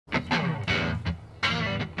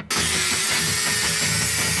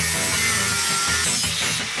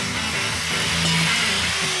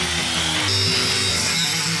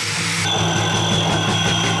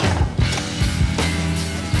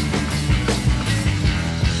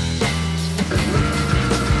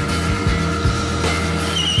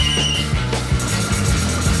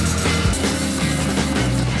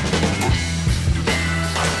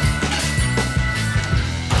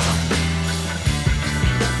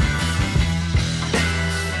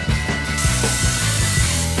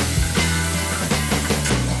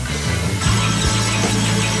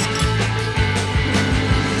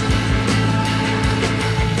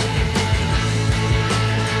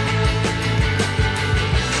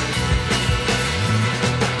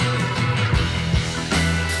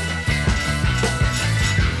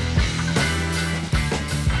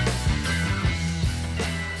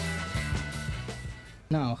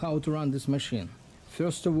to run this machine.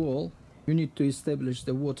 First of all, you need to establish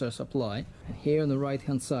the water supply. Here on the right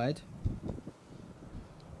hand side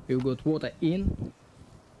you've got water in,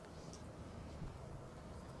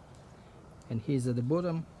 and here's at the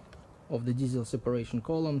bottom of the diesel separation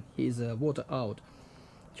column, here's water out.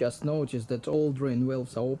 Just notice that all drain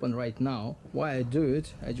valves are open right now. Why I do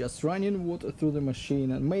it? I just running water through the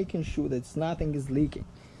machine and making sure that nothing is leaking.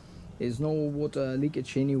 There's no water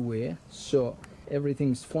leakage anywhere, so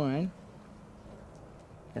everything's fine.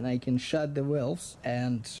 And I can shut the valves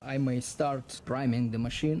and I may start priming the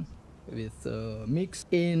machine with mix.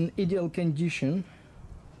 In ideal condition,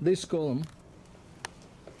 this column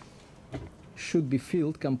should be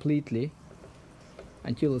filled completely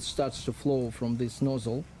until it starts to flow from this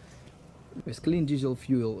nozzle with clean diesel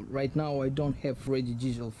fuel. Right now I don't have ready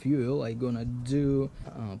diesel fuel. I'm gonna do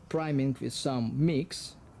priming with some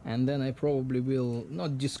mix, and then I probably will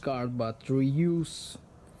not discard but reuse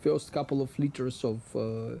first couple of liters of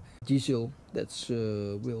diesel that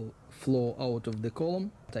will flow out of the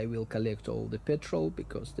column. I will collect all the petrol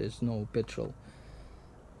because there's no petrol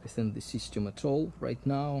within the system at all right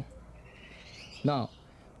now. Now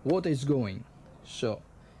water is going, so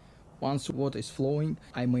once water is flowing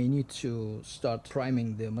I may need to start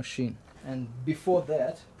priming the machine. And before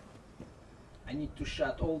that I need to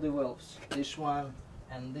shut all the valves, this one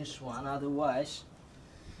and this one, otherwise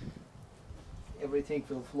everything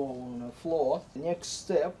will flow on the floor. The next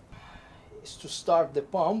step is to start the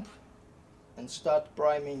pump and start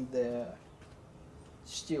priming the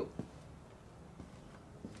steel.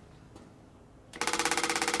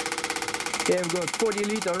 Here I've got 40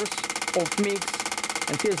 liters of mix,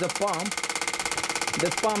 and here's a pump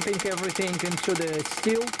that's pumping everything into the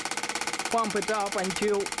steel. Pump it up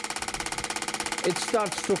until it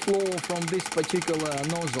starts to flow from this particular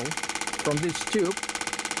nozzle, from this tube.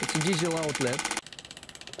 It's a diesel outlet.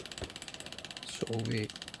 So we're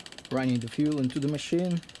running the fuel into the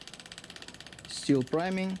machine, still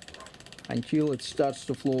priming until it starts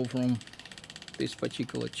to flow from this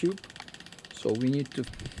particular tube. So we need to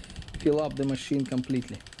fill up the machine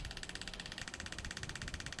completely.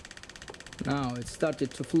 Now it started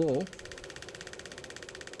to flow.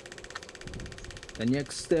 The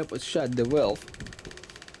next step is shut the valve.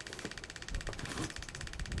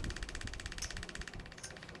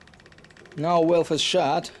 Now valve is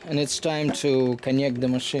shut and it's time to connect the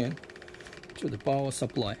machine to the power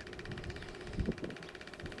supply.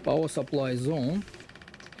 Power supply is on,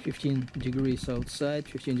 15 degrees outside,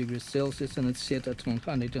 15 degrees Celsius, and it's set at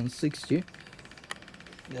 160.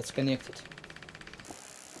 That's connected.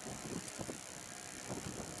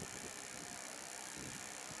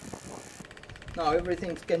 Now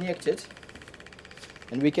everything's connected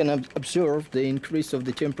and we can observe the increase of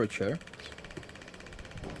the temperature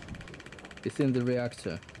within the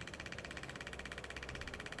reactor.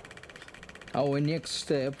 Our next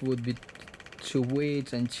step would be to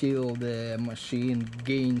wait until the machine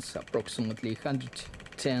gains approximately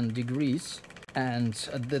 110 degrees, and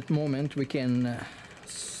at that moment we can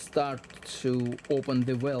start to open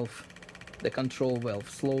the valve, the control valve,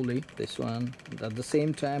 slowly, this one, and at the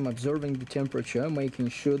same time observing the temperature, making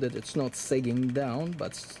sure that it's not sagging down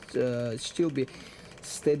but still be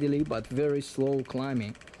steadily but very slow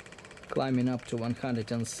climbing up to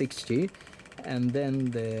 160, and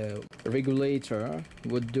then the regulator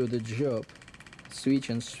would do the job, switch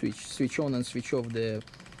on and switch off the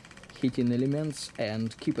heating elements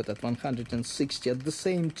and keep it at 160. At the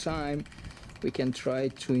same time we can try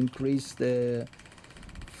to increase the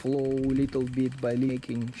flow a little bit by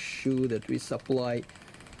making sure that we supply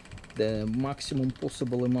the maximum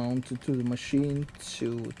possible amount to the machine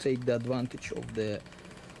to take the advantage of the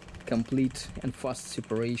complete and fast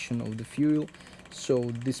separation of the fuel.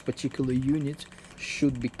 So this particular unit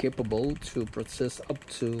should be capable to process up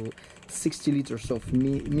to 60 liters of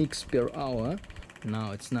mix per hour.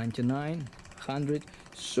 Now it's 99, 100,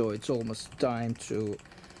 so it's almost time to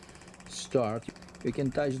start. We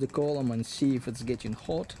can touch the column and see if it's getting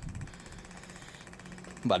hot,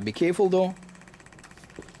 but be careful though.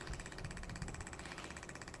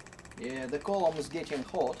 Yeah, the column is getting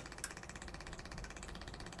hot.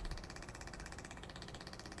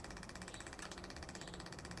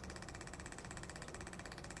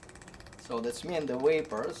 So that's mean the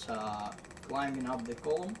vapors are climbing up the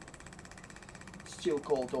column. Still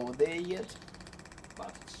cold over there yet,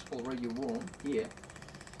 but it's already warm here.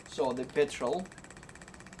 So the petrol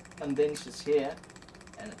condenses here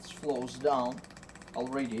and it flows down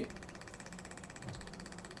already.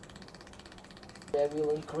 I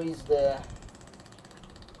will increase the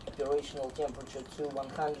operational temperature to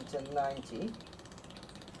 190.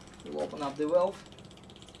 We'll open up the valve.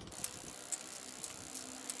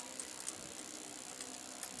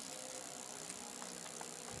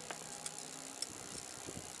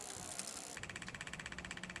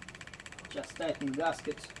 just tighten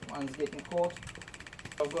gasket once getting hot.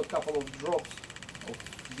 I've got a couple of drops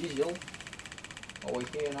of diesel over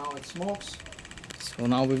here. Now it smokes. So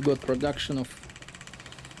now we've got production of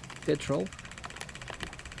petrol.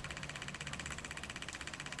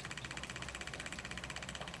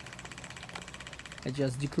 I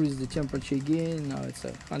just decreased the temperature again. Now it's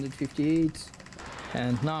at 158.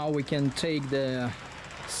 And now we can take the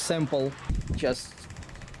sample, just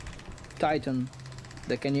tighten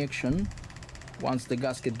the connection once the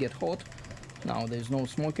gasket get hot. Now there's no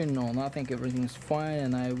smoking, no nothing, everything's fine.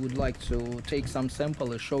 And I would like to take some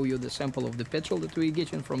sample and show you the sample of the petrol that we're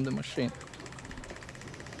getting from the machine.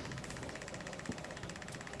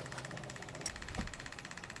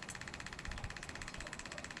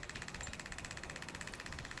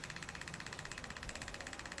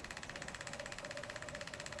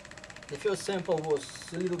 The first sample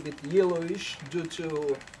was a little bit yellowish due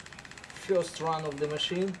to first run of the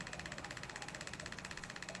machine.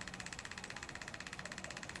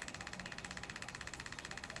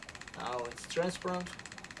 Now it's transparent.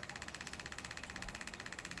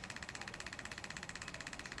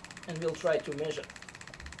 And we'll try to measure.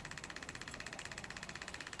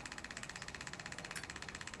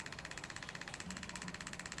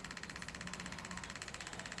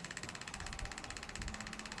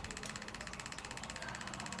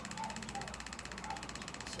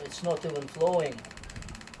 So it's not even flowing.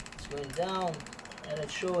 It's going down and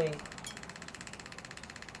it's showing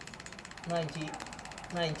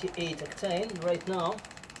 98 octane right now.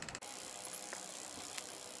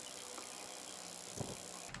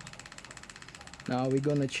 Now we're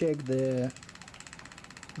gonna check the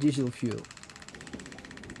diesel fuel.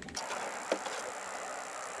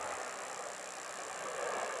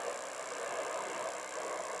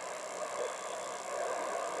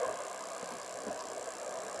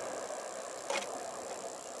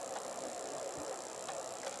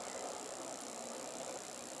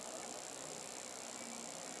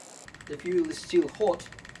 The fuel is still hot,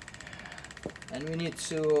 and we need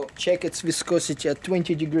to check its viscosity at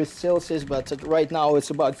 20 degrees Celsius, but right now it's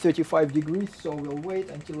about 35 degrees, so we'll wait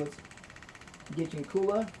until it's getting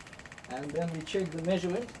cooler and then we check the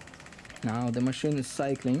measurement. Now the machine is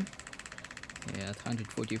cycling at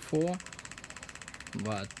 144,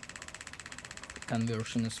 but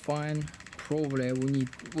conversion is fine. Probably we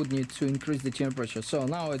would need to increase the temperature. So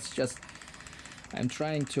now it's just, I'm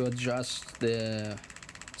trying to adjust the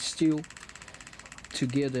steel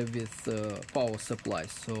together with power supply,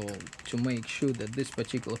 so to make sure that this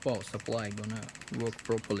particular power supply gonna work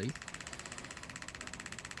properly.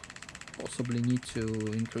 Possibly need to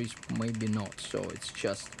increase, maybe not, so it's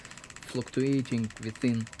just fluctuating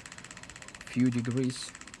within few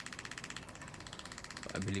degrees.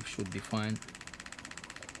 I believe should be fine,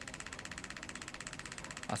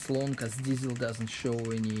 as long as diesel doesn't show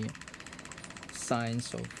any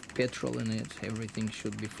signs of petrol in it. Everything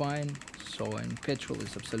should be fine. So, and petrol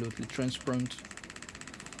is absolutely transparent,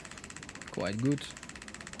 quite good,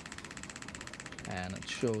 and it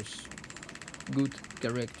shows good,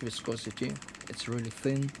 correct viscosity. It's really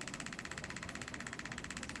thin.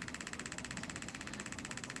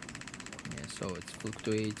 Yeah, so it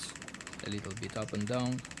fluctuates a little bit up and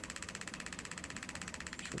down.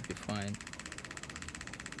 Should be fine.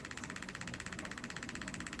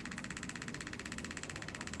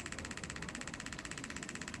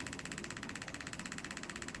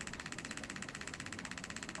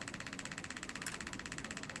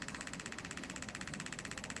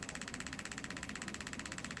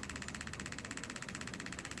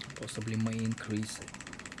 Possibly may increase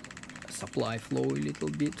supply flow a little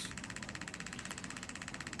bit.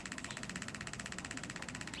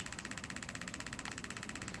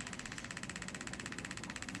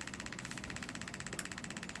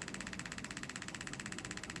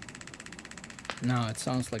 Now it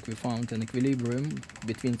sounds like we found an equilibrium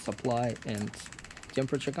between supply and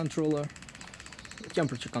temperature controller. The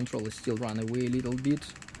temperature controller still run away a little bit,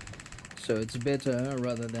 so it's better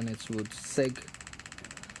rather than it would sag.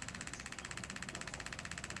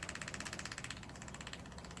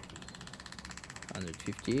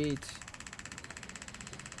 $158.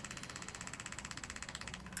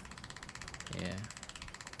 Yeah,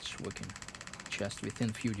 it's working just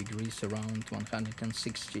within few degrees, around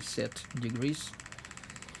 160 set degrees.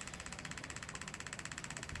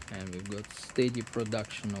 And we've got steady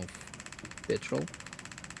production of petrol.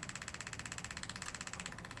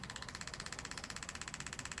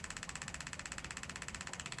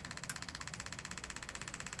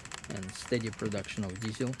 And steady production of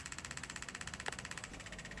diesel.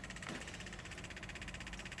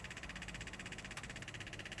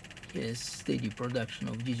 Yes, steady production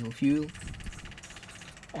of diesel fuel.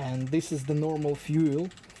 And this is the normal fuel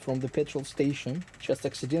from the petrol station, just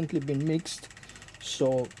accidentally been mixed.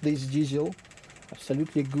 So this diesel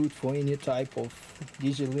absolutely good for any type of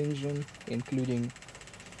diesel engine, including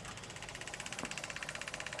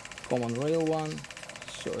common rail one.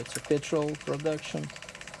 So it's a petrol production.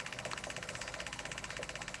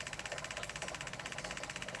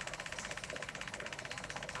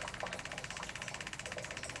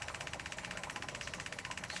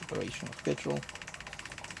 Separation of petrol.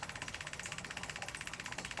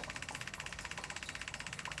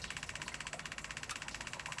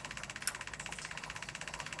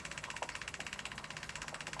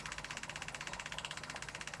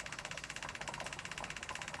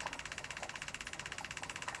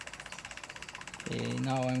 Okay,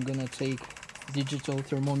 now I'm gonna take digital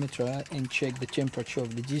thermometer and check the temperature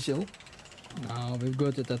of the diesel. Now we've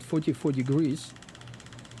got it at 44 degrees,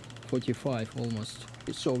 45 almost.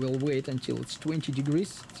 So we'll wait until it's 20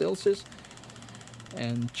 degrees Celsius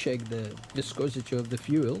and check the viscosity of the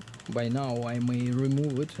fuel. By now I may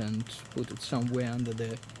remove it and put it somewhere under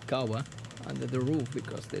the cover, under the roof,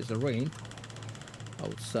 because there's a rain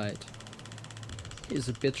outside. Here's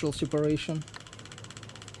the petrol separation.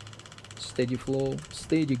 Steady flow,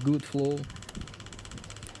 steady good flow,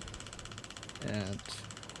 and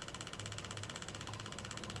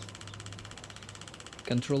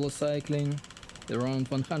controller cycling around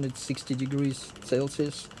 160 degrees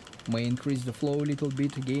Celsius. May increase the flow a little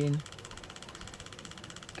bit again,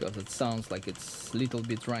 because it sounds like it's a little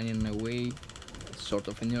bit running away, sort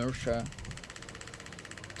of inertia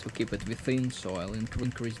to keep it within, so I'll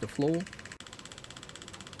increase the flow.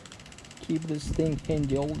 Keep this thing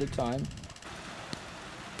handy all the time.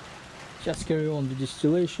 Just carry on the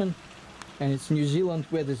distillation, and it's New Zealand,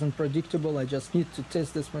 weather is unpredictable. I just need to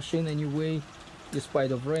test this machine anyway,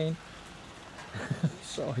 despite of rain.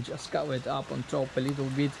 So I just cover it up on top a little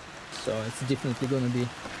bit, so it's definitely gonna be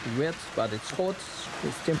wet, but it's hot.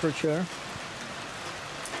 It's temperature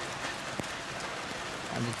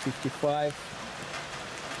 155,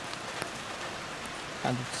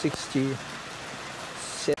 160.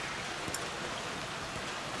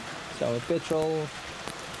 So our petrol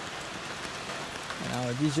and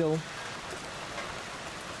our diesel.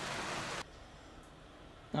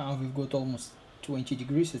 Now we've got almost 20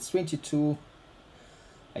 degrees, it's 22,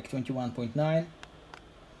 like 21.9.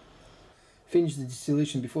 Finish the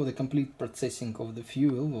distillation before the complete processing of the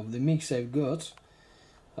fuel, of the mix I've got.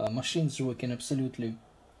 Machine's working absolutely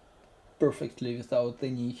perfectly without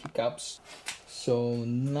any hiccups. So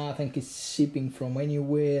nothing is seeping from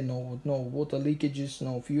anywhere, no water leakages,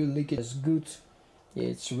 no fuel leakage. It's good. Yeah,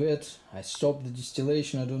 it's wet. I stopped the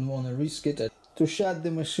distillation, I don't want to risk it. To shut the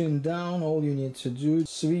machine down, all you need to do is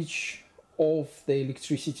switch off the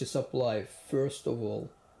electricity supply first of all,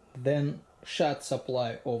 then shut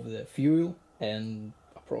supply of the fuel, and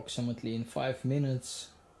approximately in 5 minutes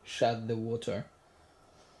shut the water.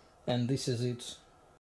 And this is it.